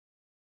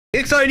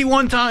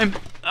KXI81 time!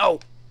 Oh!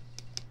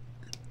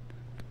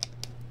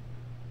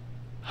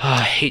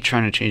 I hate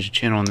trying to change the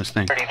channel on this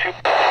thing. 32.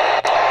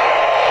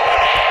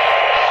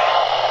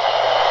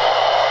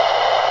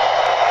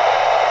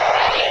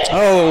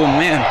 Oh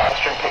man.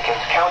 Western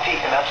Pickens County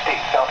in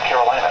upstate South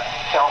Carolina.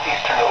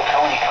 Southeastern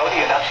Oconee County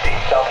in upstate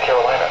South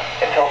Carolina.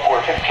 Until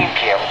 4:15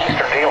 p.m.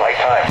 Eastern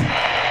Daylight Time.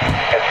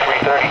 At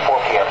 3:34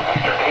 p.m.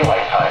 Eastern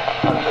Daylight Time,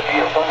 a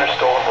severe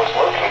thunderstorm was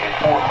located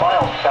 4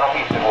 miles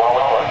southeast of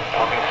Walla,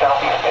 moving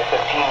southeast at 15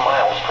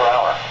 miles per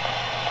hour.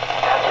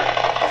 Hazard: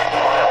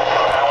 miles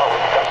per hour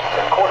with gusts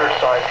and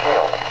quarter-size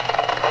hail.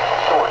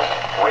 Source: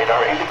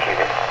 radar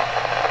indicated.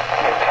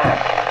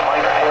 Impact: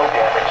 minor hail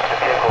damage to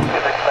vehicles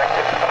is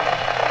expected.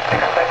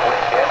 Expect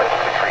wind damage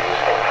to trees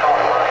and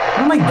power lines.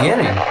 What am I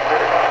getting?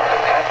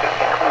 Impacted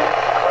include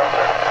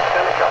Clemson,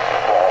 Seneca,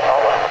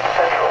 Walhalla,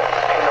 Central,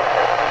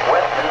 Hamilton,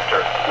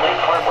 Westminster, Lake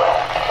Hartwell,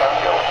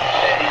 Sunville,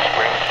 Sandy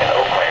Springs, and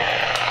Oakley.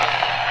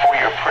 For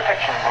your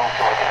protection, move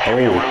to an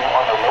interior room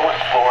on the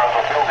lowest floor of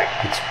a building.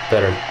 It's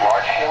better.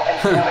 Large hail and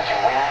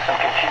damaging winds and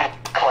continued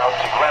cloud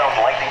to ground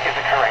lightning is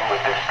occurring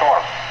with this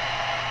storm.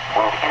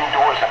 Move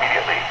indoors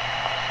immediately.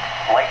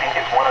 Lightning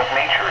is one of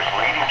nature's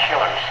leading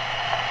killers.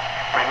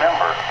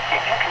 Remember, if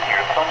you can hear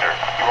thunder,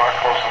 you are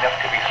close enough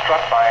to be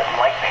struck by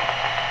lightning.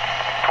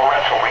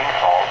 Torrential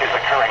rainfall is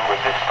occurring with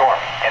this storm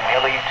and may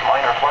lead to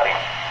minor flooding.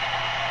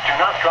 Do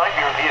not drive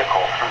your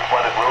vehicle through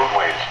flooded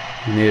roadways.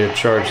 You need to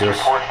charge this.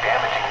 Report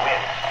damaging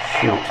winds,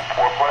 hail,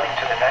 or flooding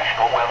to the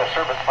National Weather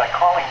Service by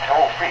calling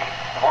toll-free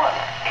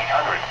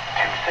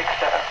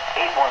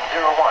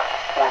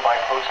 1-800-267-8101 or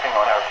by posting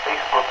on our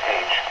Facebook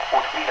page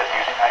or tweet us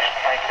using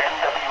hashtag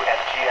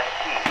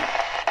NWSGST.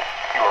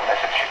 Your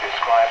message should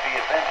describe the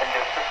event and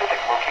the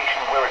specific location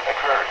where it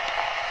occurred.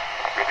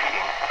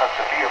 Repeating, a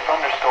severe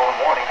thunderstorm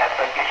warning has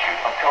been issued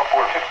until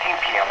 4:15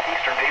 p.m.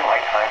 Eastern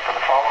Daylight Time for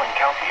the following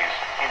counties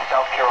in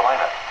South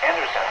Carolina: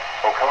 Anderson,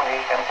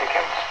 Oconee, and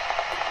Pickens.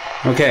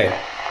 Okay.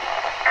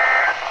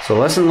 So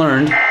lesson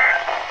learned. The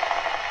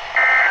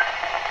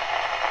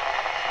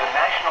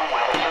National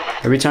Weather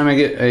Service. Every time I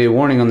get a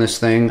warning on this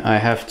thing, I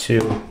have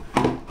to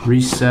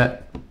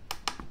reset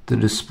the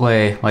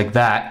display like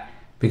that,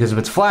 because if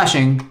it's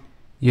flashing,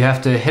 you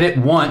have to hit it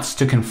once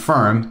to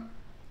confirm,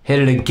 hit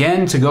it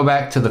again to go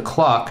back to the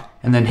clock,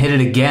 and then hit it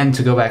again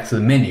to go back to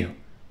the menu.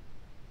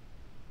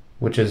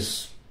 Which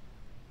is,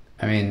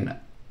 I mean,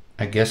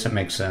 I guess it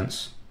makes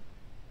sense.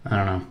 I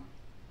don't know.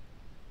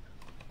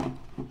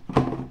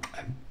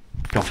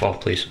 Don't fall,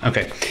 please.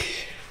 Okay.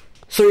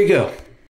 So there you go.